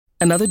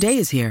Another day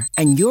is here,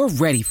 and you're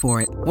ready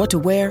for it. What to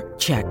wear?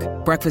 Check.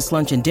 Breakfast,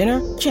 lunch, and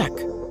dinner? Check.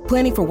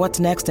 Planning for what's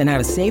next and how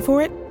to save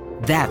for it?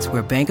 That's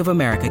where Bank of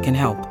America can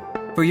help.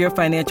 For your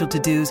financial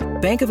to-dos,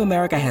 Bank of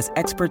America has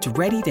experts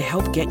ready to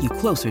help get you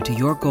closer to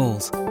your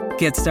goals.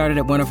 Get started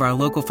at one of our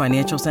local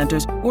financial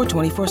centers or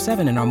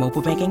 24/7 in our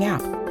mobile banking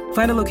app.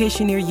 Find a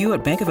location near you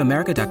at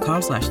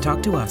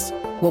bankofamerica.com/talktous.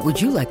 What would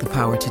you like the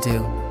power to do?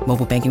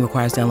 Mobile banking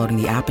requires downloading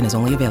the app and is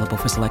only available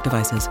for select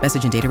devices.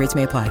 Message and data rates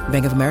may apply.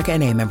 Bank of America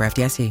N.A., member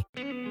FDIC.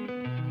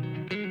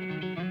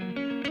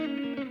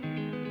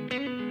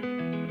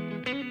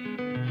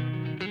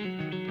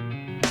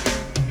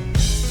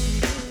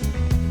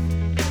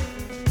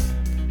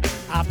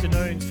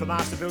 Afternoons for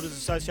Master Builders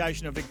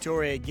Association of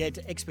Victoria. Get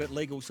expert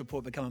legal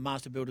support. Become a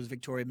Master Builders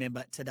Victoria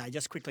member today.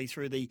 Just quickly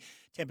through the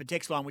Temper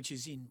text line, which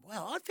is in,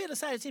 well, I'd fair to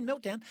say it's in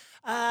meltdown.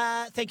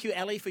 Thank you,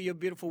 Ali, for your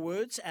beautiful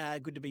words.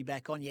 Good to be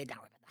back on. Yeah, don't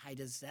worry about the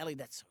haters, Ali.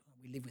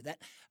 We live with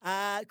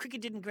that.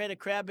 Cricket didn't create a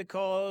crowd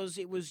because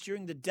it was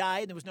during the day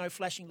and there was no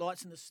flashing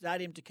lights in the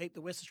stadium to keep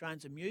the West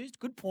Australians amused.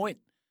 Good point.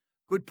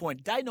 Good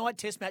point. Day-night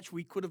test match,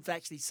 we could have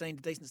actually seen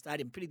a decent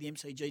stadium. Pity the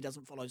MCG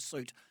doesn't follow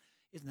suit.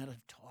 Isn't that a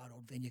tired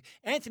old venue?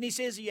 Anthony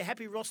says, are you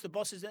happy Ross the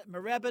boss is at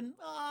Moorabbin?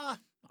 Not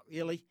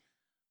really.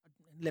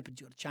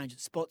 Leopard's got to change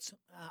its spots.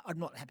 I'm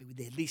not happy with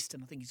their list,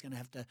 and I think he's going to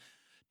have to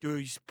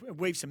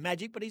weave some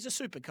magic, but he's a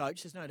super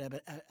coach. There's no doubt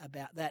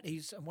about that.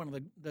 He's one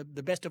of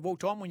the best of all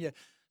time. When you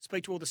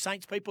speak to all the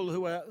Saints people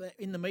who are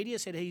in the media,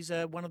 said he's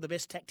one of the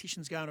best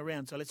tacticians going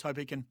around. So let's hope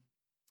he can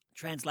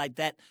translate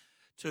that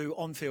to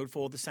on-field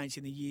for the Saints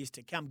in the years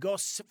to come.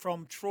 Goss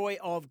from Troy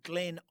of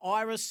Glen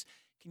Iris.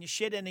 Can you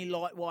shed any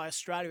light why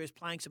Australia is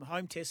playing some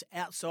home tests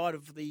outside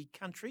of the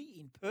country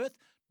in Perth?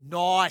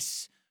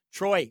 Nice.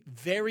 Troy,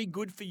 very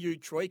good for you,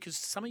 Troy, because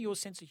some of your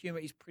sense of humour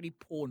is pretty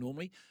poor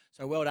normally.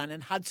 So well done.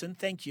 And Hudson,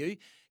 thank you.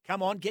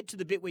 Come on, get to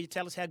the bit where you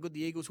tell us how good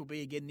the Eagles will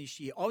be again this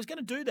year. I was going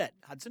to do that,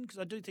 Hudson, because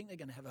I do think they're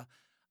going to have a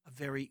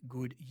very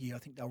good year. I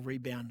think they'll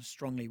rebound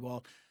strongly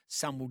while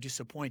some will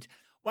disappoint.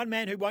 One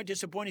man who won't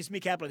disappoint is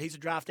Mick Ablett. He's a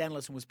draft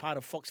analyst and was part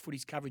of Fox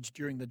Footy's coverage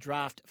during the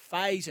draft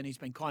phase, and he's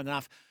been kind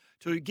enough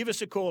to give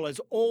us a call as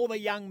all the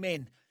young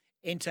men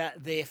enter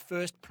their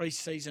first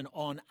pre-season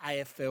on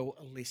AFL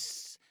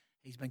lists.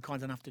 He's been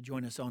kind enough to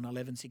join us on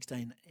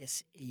 11:16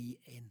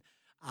 SEN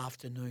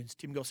afternoons.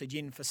 Tim Gossage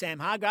in for Sam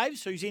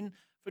Hargraves, who's in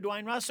for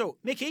Dwayne Russell.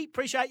 Mickey,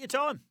 appreciate your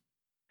time.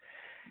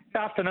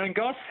 Afternoon,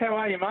 Goss. How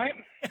are you, mate?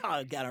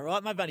 I got it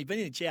right. I've only been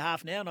in the chair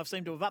half an hour and I've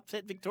seemed to have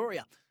upset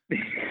Victoria.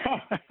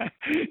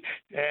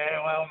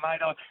 Yeah, well,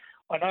 mate,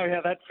 I know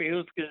how that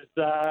feels because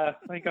I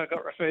think I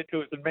got referred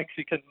to as a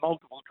Mexican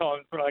multiple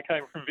times when I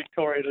came from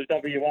Victoria to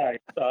WA.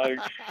 So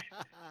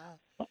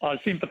I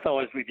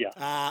sympathise with you.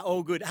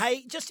 All good.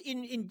 Hey, just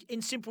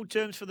in simple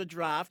terms for the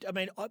draft, I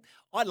mean,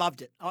 I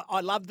loved it.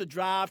 I loved the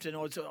draft, and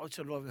I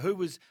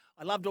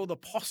loved all the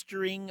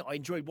posturing. I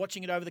enjoyed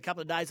watching it over the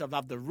couple of days. I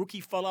loved the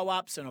rookie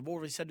follow-ups, and I've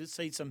already started to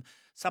see some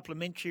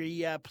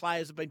supplementary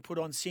players have been put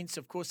on since.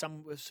 Of course,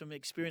 some with some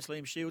experience.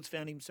 Liam Shields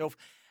found himself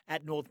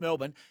at North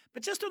Melbourne.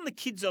 But just on the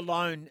kids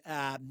alone,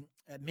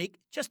 Mick,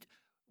 just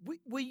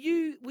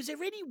was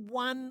there any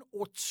one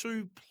or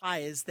two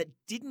players that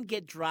didn't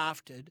get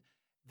drafted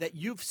that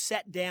you've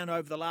sat down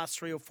over the last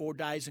 3 or 4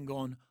 days and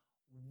gone,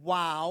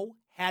 wow,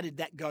 how did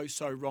that go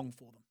so wrong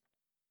for them?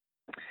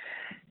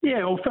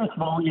 Yeah, well, first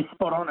of all, you're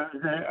spot on. It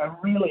was a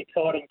really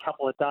exciting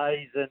couple of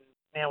days, and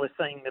now we're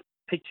seeing the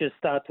pictures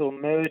start to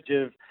emerge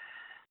of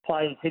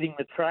players hitting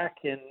the track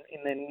in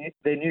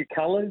their new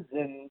colours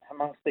and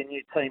amongst their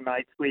new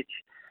teammates, which,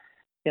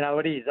 you know,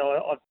 it is.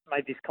 I've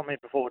made this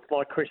comment before. It's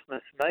like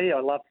Christmas for me. I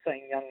love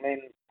seeing young men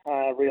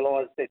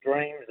realise their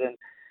dreams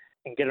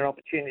and get an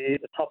opportunity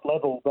at the top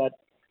level. But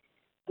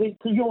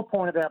to your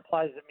point about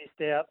players that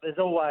missed out, there's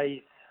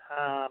always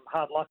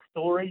hard luck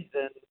stories,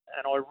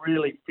 and I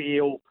really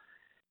feel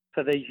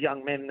for these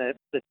young men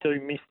that do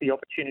miss the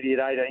opportunity at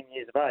 18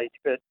 years of age.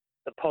 But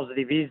the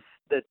positive is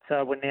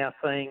that we're now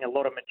seeing a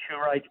lot of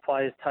mature age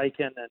players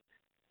taken and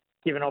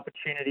given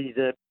opportunities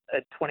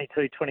at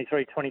 22,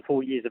 23,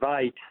 24 years of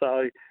age.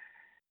 So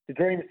the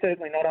dream's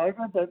certainly not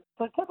over. But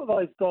for a couple of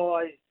those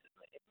guys,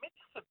 Mitch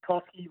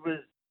Sikorsky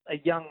was a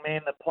young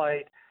man that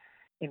played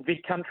in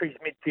Vic Country's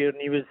midfield,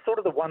 and he was sort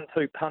of the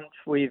 1-2 punch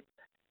with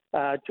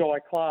Jai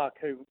Clark,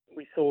 who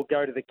we saw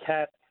go to the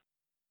Cats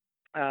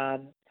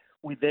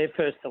with their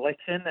first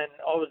selection. And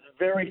I was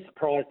very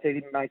surprised he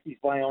didn't make his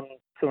way on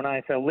to an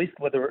AFL list,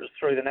 whether it was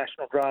through the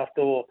national draft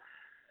or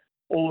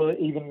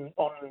even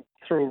on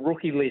through a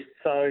rookie list.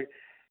 So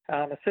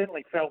I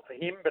certainly felt for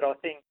him, but I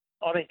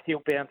think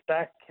he'll bounce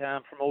back.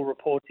 From all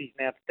reports, he's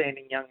an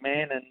outstanding young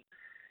man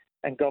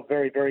and got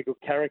very, very good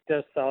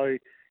character. So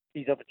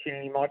his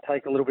opportunity might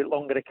take a little bit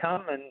longer to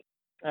come.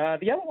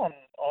 And the other one,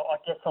 I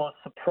guess I was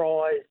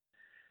surprised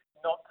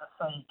not to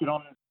see get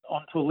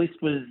onto a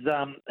list was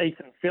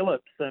Ethan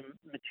Phillips, a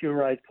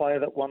mature age player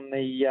that won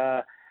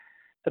the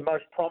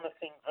most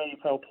promising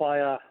VFL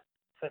player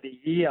for the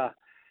year.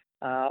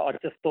 I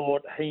just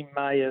thought he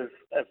may have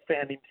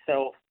found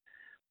himself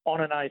on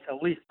an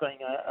AFL list, being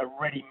a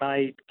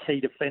ready-made key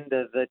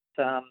defender that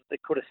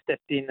could have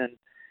stepped in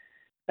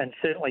and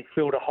certainly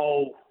filled a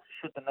hole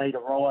should the need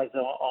arise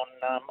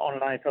on an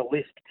AFL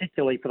list,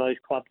 particularly for those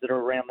clubs that are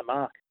around the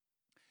mark.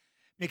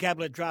 Mick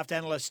Ablett, draft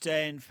analyst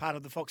and part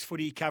of the Fox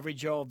Footy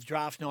coverage of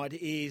Draft Night,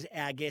 is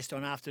our guest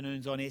on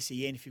Afternoons on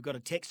SEN. If you've got a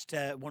text,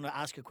 want to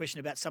ask a question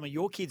about some of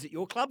your kids at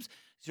your clubs,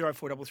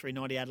 0433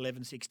 98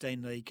 11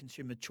 16, the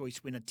Consumer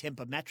Choice winner,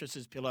 Tempur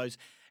mattresses, pillows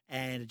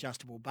and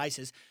adjustable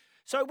bases.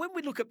 So when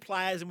we look at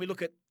players and we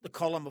look at the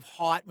column of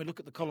height, and we look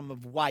at the column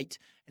of weight,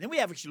 and then we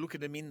actually look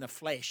at them in the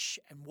flesh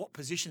and what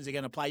positions they're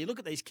going to play, you look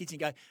at these kids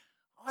and go,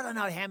 I don't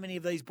know how many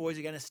of these boys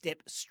are going to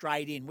step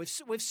straight in. We've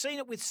seen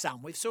it with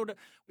some. We saw it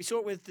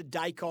with the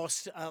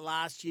Dacos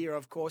last year,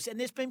 of course, and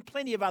there's been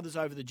plenty of others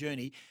over the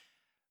journey.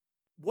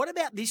 What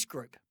about this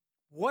group?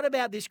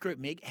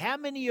 Mick? How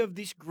many of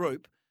this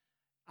group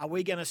are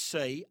we going to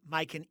see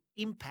make an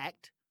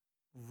impact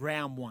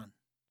round one?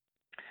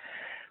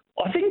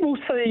 I think we'll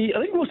see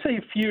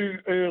a few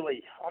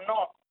early. I'm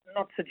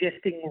not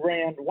suggesting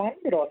round one,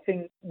 but I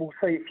think we'll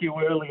see a few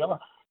early.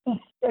 There's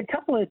a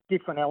couple of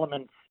different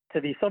elements to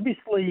this.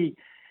 Obviously,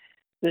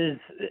 there's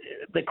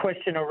the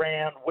question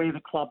around where the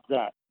club's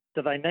at.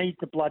 Do they need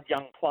to blood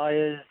young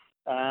players?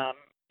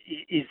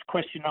 Is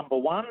question number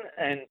one.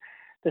 And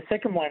the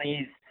second one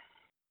is,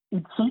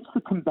 it suits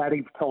the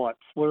combative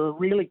types. We're a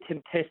really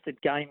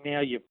contested game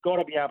now. You've got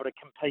to be able to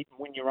compete and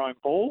win your own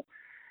ball.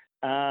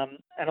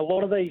 And a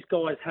lot of these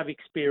guys have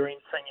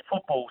experience senior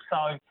football.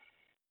 So,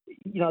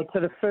 to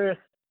the first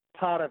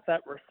part of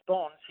that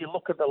response, you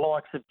look at the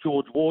likes of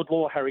George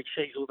Wardlaw, Harry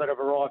Sheasel that have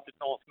arrived at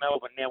North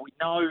Melbourne. Now, we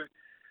know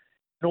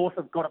North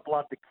have got to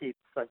blood the kids.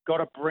 They've got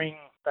to bring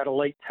that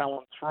elite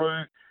talent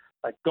through.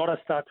 They've got to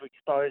start to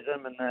expose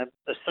them, and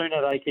the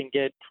sooner they can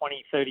get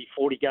 20, 30,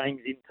 40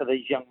 games into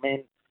these young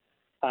men,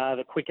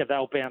 the quicker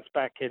they'll bounce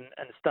back and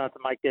start to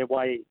make their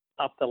way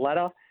up the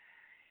ladder.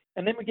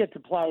 And then we get to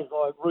players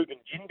like Ruben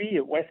Ginbey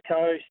at West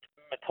Coast,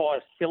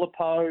 Matthias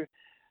Filippo,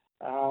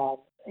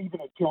 even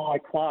a Jai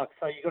Clark.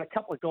 So you've got a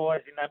couple of guys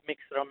in that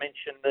mix that I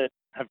mentioned that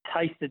have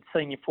tasted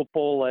senior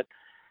football at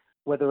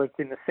whether it's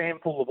in the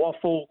sample, the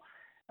waffle,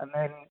 and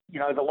then,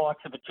 the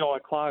likes of a Jai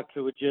Clark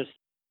who are just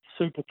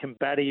super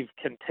combative,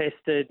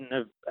 contested,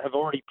 and have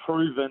already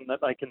proven that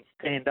they can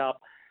stand up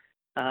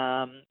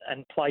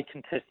and play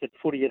contested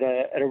footy at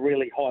a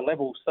really high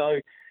level. So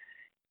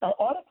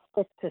I'd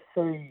expect to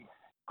see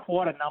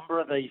quite a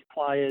number of these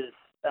players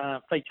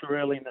feature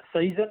early in the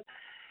season.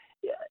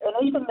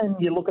 And even then,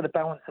 you look at the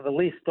balance of the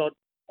list.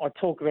 I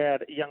talk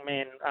about a young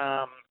man,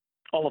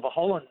 Oliver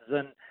Hollins,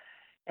 and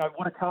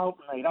what a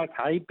Carlton need.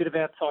 Okay, bit of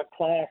outside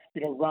class,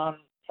 bit of run,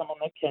 someone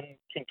that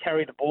can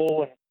carry the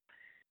ball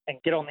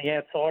and get on the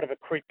outside of a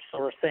Cripps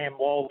or a Sam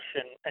Walsh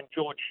and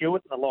George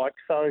Hewitt and the like.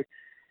 So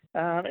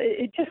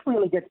it just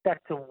really gets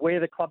back to where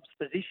the club's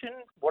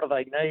positioned. What do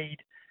they need,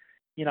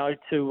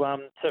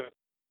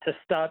 to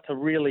start to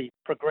really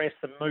progress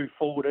and move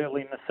forward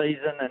early in the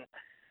season. And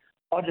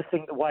I just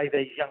think the way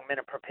these young men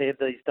are prepared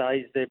these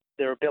days,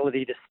 their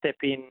ability to step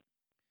in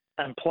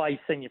and play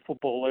senior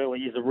football early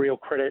is a real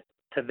credit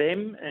to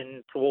them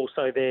and to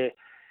also their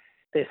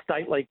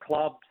state league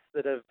clubs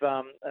that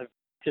have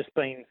just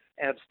been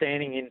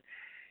outstanding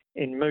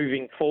in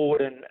moving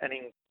forward and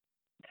in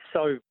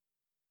so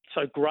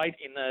great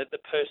in the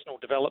personal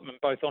development,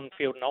 both on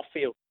field and off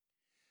field.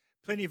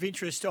 Plenty of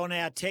interest on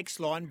our text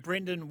line.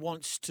 Brendan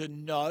wants to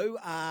know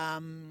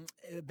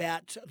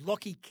about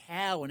Lockie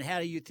Cowan. How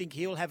do you think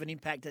he'll have an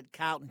impact at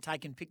Carlton,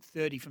 taking pick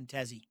 30 from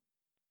Tassie?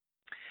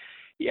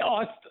 Yeah,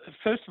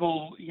 first of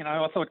all,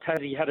 I thought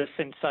Tassie had a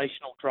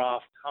sensational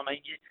draft. I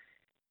mean,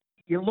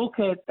 you look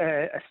at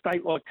a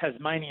state like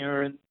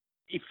Tasmania, and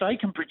if they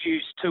can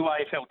produce 2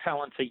 AFL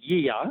talents a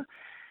year,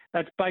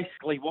 that's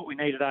basically what we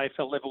need at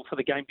AFL level for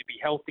the game to be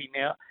healthy.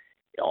 Now,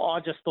 I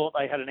just thought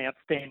they had an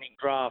outstanding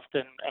draft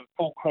and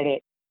full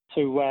credit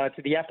to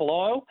the Apple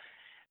Isle.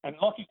 And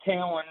Lockie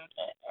Cowan,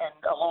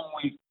 and along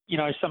with,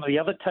 some of the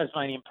other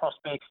Tasmanian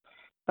prospects,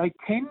 they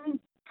tend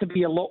to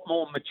be a lot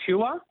more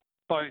mature,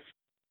 both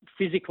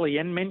physically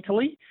and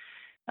mentally,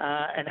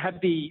 and have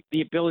the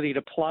ability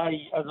to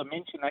play, as I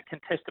mentioned, that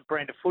contested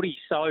brand of footy.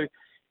 So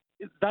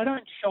they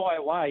don't shy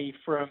away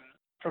from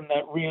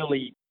that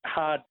really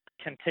hard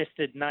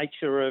contested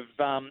nature of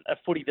a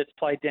footy that's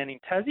played down in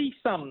Tassie,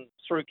 some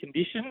through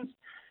conditions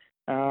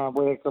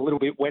where it's a little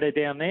bit wetter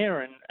down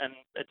there and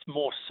it's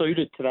more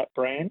suited to that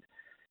brand.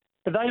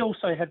 But they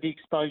also had the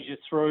exposure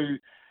through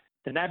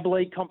the NAB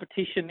League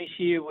competition this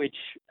year, which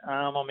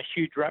I'm a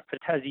huge rap for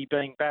Tassie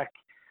being back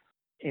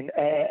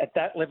at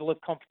that level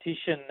of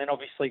competition, and then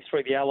obviously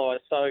through the Allies.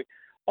 So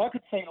I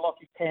could see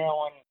Lockie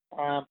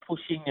Cowan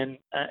pushing and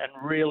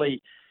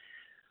really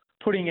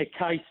putting a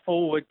case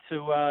forward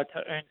to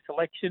earn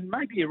selection,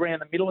 maybe around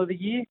the middle of the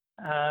year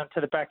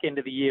to the back end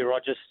of the year. I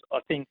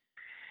think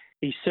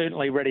he's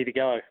certainly ready to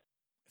go.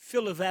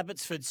 Phil of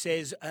Abbotsford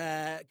says,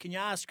 can you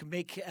ask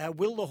Mick,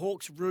 will the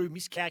Hawks rue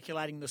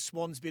miscalculating the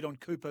Swans bid on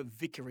Cooper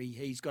Vickery?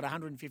 He's got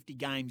 150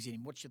 games in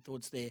him. What's your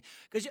thoughts there?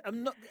 Because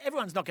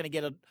everyone's not going to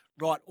get it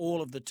right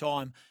all of the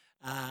time.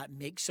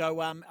 Mick.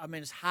 So,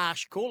 it's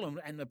harsh call,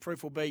 and the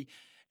proof will be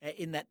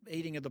in that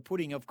eating of the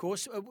pudding, of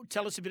course.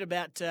 Tell us a bit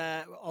about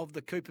of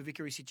the Cooper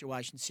Vickery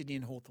situation, Sydney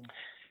and Hawthorn.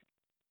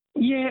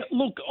 Yeah,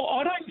 look,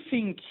 I don't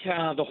think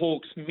the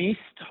Hawks missed.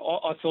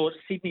 I thought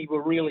Sydney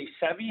were really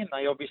savvy, and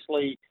they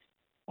obviously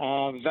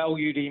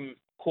valued him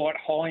quite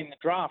high in the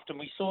draft. And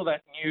we saw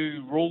that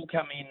new rule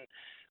come in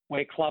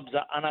where clubs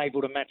are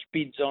unable to match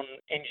bids on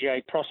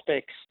NGA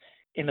prospects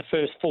in the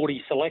first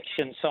 40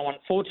 selections. So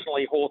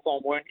unfortunately,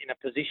 Hawthorn weren't in a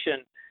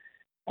position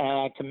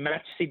to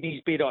match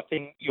Sydney's bid. I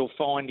think you'll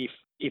find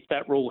if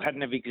that rule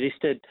hadn't have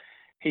existed,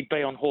 he'd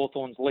be on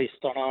Hawthorn's list.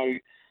 I know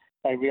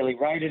they really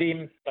rated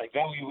him. They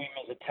value him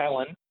as a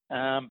talent.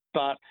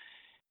 But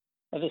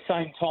at the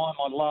same time,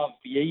 I love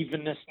the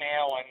evenness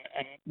now,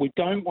 and we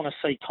don't want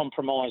to see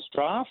compromised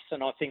drafts.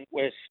 And I think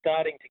we're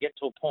starting to get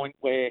to a point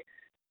where,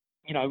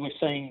 we're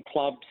seeing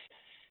clubs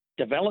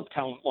develop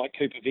talent like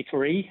Cooper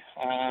Vickery,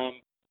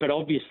 but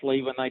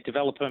obviously when they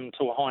develop them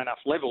to a high enough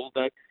level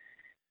that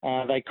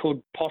they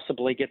could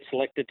possibly get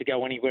selected to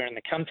go anywhere in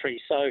the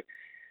country. So,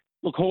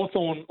 look,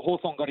 Hawthorn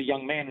got a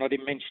young man, and I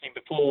didn't mention him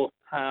before,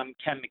 Cam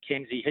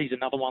McKenzie. He's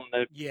another one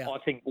that I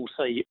think we'll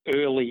see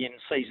early in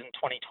season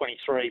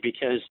 2023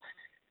 because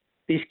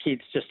this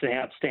kid's just an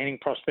outstanding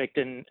prospect,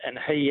 and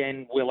he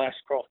and Will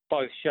Ashcroft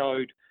both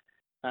showed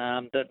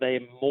that they're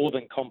more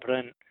than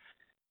competent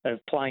of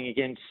playing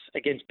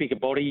against bigger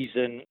bodies,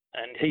 and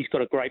he's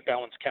got a great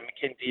balance, Cam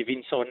McKenzie, of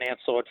inside and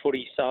outside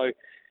footy. So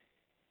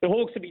the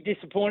Hawks will be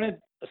disappointed.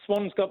 The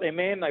Swans got their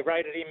man. They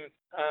rated him,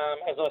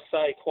 as I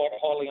say, quite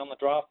highly on the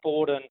draft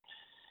board,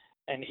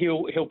 and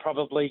he'll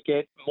probably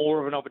get more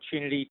of an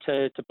opportunity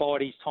to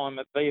bide his time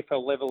at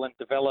VFL level and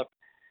develop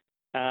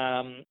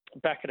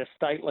back at a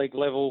state league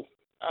level,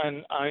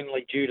 and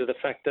only due to the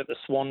fact that the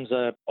Swans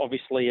are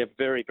obviously a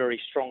very, very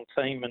strong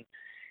team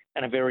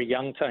and a very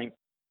young team.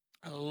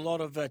 A lot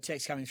of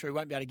texts coming through.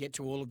 Won't be able to get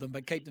to all of them,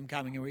 but keep them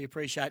coming, and we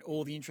appreciate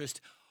all the interest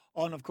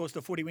on, of course,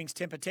 the Footy Wings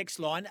Temper text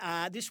line.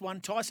 This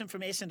one, Tyson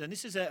from Essendon.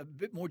 This is a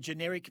bit more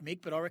generic, Mick,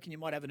 but I reckon you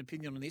might have an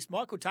opinion on this.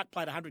 Michael Tuck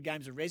played 100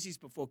 games of resis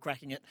before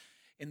cracking it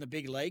in the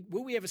big league.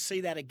 Will we ever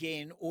see that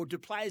again, or do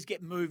players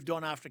get moved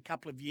on after a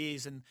couple of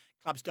years and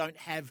clubs don't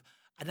have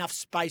enough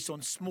space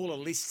on smaller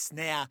lists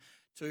now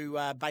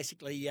to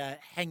basically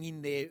hang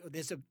in there?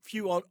 There's a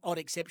few odd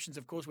exceptions,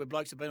 of course, where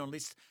blokes have been on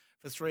lists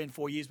for 3 and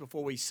 4 years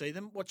before we see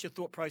them. What's your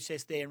thought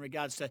process there in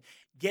regards to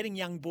getting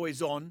young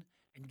boys on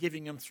and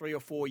giving them 3 or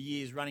 4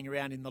 years running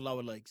around in the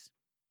lower leagues?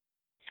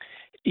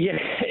 Yeah,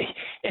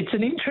 it's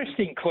an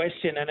interesting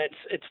question, and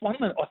it's one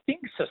that I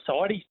think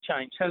society's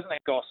changed, hasn't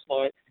it, Goss?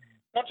 Like,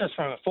 not just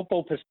from a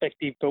football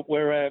perspective, but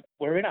we're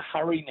in a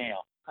hurry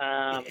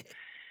now.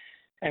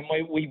 And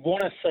we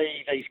want to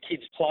see these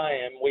kids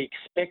play, and we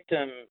expect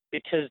them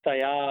because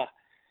they are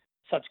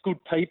such good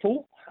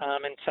people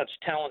and such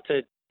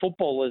talented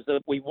footballers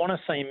that we want to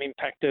see them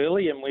impact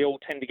early, and we all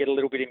tend to get a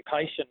little bit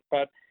impatient.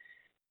 But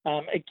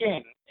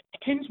again, it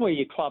depends where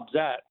your club's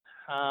at.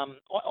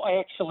 I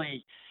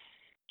actually,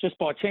 just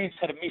by chance,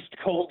 had a missed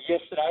call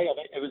yesterday.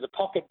 It was a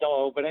pocket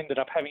dial, but ended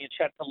up having a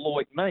chat to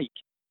Lloyd Meek,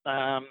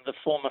 the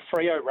former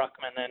Freo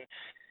ruckman,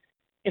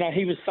 and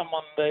he was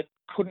someone that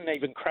couldn't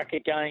even crack a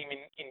game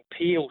in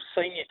Peel's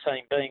senior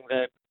team, being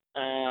the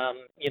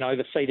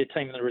feeder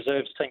team and the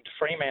reserves team to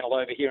Fremantle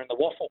over here in the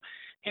Waffle.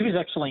 He was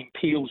actually in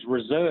Peel's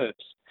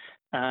reserves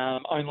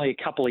only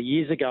a couple of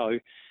years ago,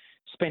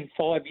 spent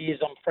 5 years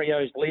on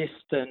Freo's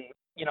list, and,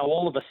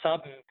 all of a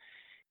sudden,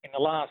 in the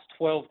last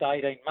 12 to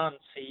 18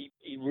 months, he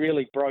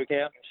really broke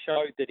out and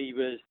showed that he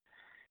was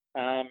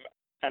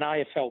an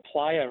AFL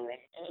player.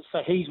 And so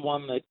he's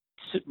one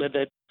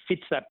that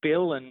fits that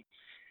bill and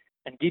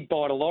did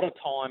bide a lot of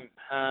time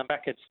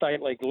back at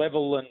state league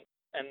level.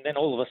 And then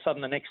all of a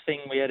sudden, the next thing,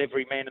 we had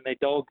every man and their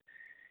dog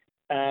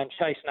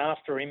chasing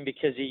after him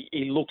because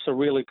he looks a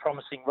really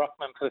promising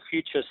ruckman for the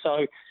future.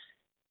 So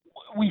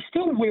we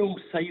still will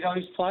see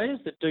those players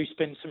that do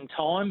spend some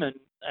time and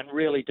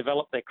really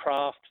develop their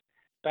craft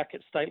back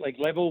at state league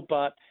level.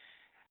 But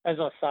as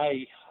I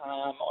say,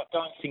 I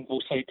don't think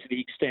we'll see it to the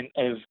extent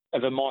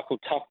of a Michael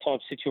Tuck type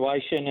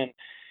situation. And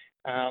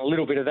a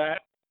little bit of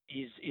that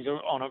is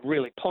on a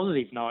really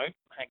positive note,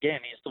 again,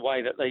 is the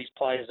way that these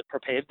players are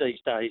prepared these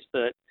days,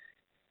 that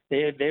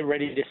they're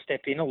ready to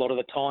step in a lot of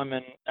the time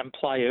and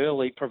play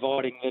early,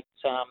 providing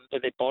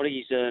that their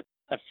bodies are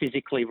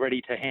physically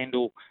ready to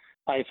handle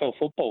AFL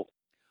football.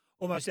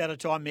 Almost out of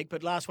time, Mick,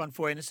 but last one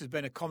for you, and this has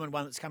been a common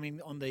one that's coming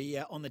on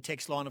the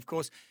text line, of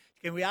course.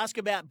 Can we ask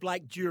about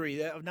Blake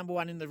Dury, number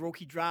one in the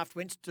rookie draft,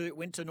 went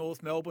to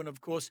North Melbourne,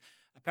 of course.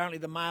 Apparently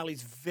the mail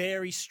is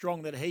very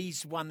strong that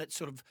he's one that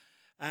sort of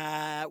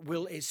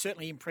is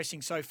certainly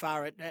impressing so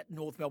far at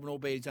North Melbourne,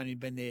 albeit he's only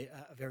been there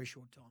a very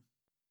short time.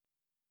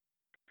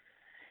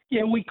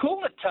 Yeah, we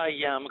call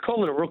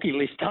it a rookie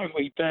list, don't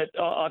we? But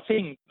I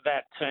think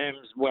that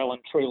term's well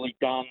and truly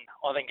done.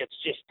 I think it's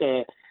just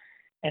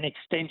an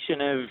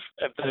extension of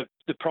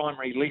the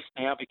primary list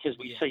now, because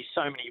we see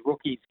so many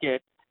rookies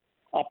get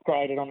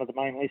upgraded onto the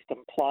main list and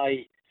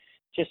play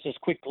just as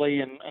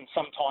quickly and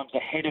sometimes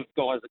ahead of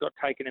guys that got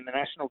taken in the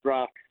national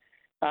draft.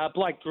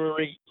 Blake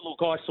Drury, look,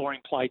 I saw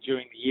him play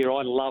during the year.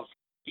 I love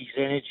his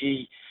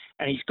energy,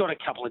 and he's got a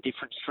couple of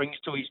different strings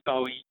to his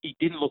bow. He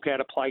didn't look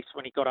out of place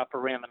when he got up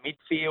around the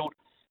midfield.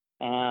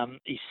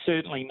 He's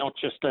certainly not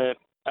just a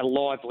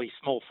lively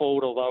small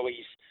forward, although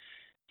he's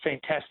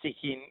fantastic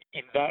in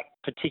that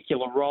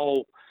particular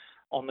role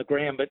on the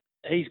ground. But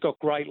he's got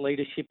great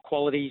leadership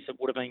qualities. It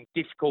would have been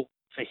difficult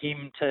for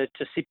him to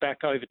sit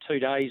back over 2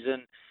 days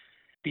and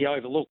be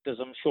overlooked, as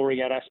I'm sure he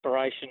had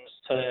aspirations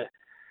to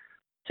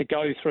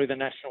go through the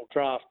national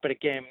draft. But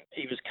again,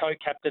 he was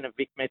co-captain of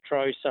Vic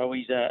Metro, so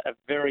he's a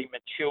very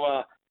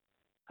mature,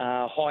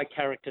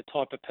 high-character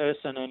type of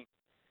person, and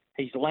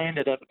he's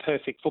landed at the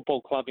perfect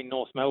football club in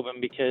North Melbourne,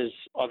 because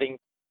I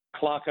think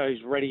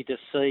Clarko's ready to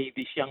see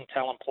this young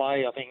talent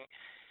play. I think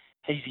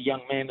he's a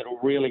young man that will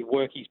really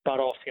work his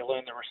butt off. He'll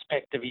earn the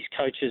respect of his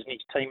coaches and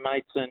his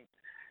teammates, and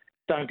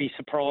don't be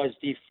surprised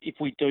if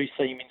we do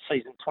see him in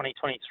season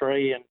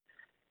 2023 and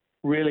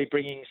really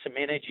bringing some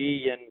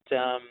energy and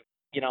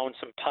and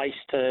some pace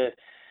to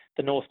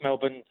the North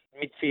Melbourne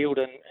midfield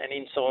and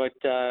inside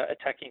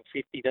attacking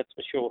 50, that's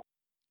for sure.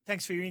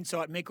 Thanks for your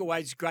insight, Mick.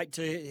 Always great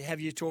to have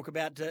you talk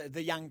about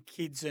the young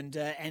kids and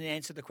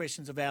answer the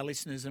questions of our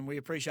listeners, and we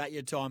appreciate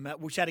your time.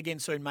 We'll chat again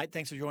soon, mate.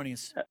 Thanks for joining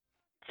us.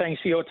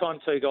 Thanks for your time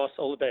too, guys.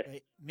 All the best.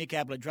 Mick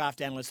Ablett,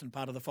 draft analyst and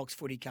part of the Fox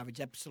Footy coverage.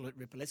 Absolute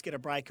ripper. Let's get a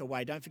break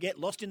away. Don't forget,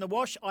 Lost in the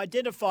Wash,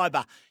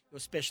 Identifiber, your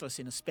specialist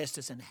in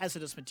asbestos and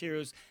hazardous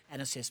materials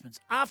and assessments.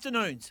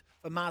 Afternoons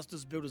for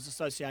Masters Builders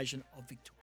Association of Victoria.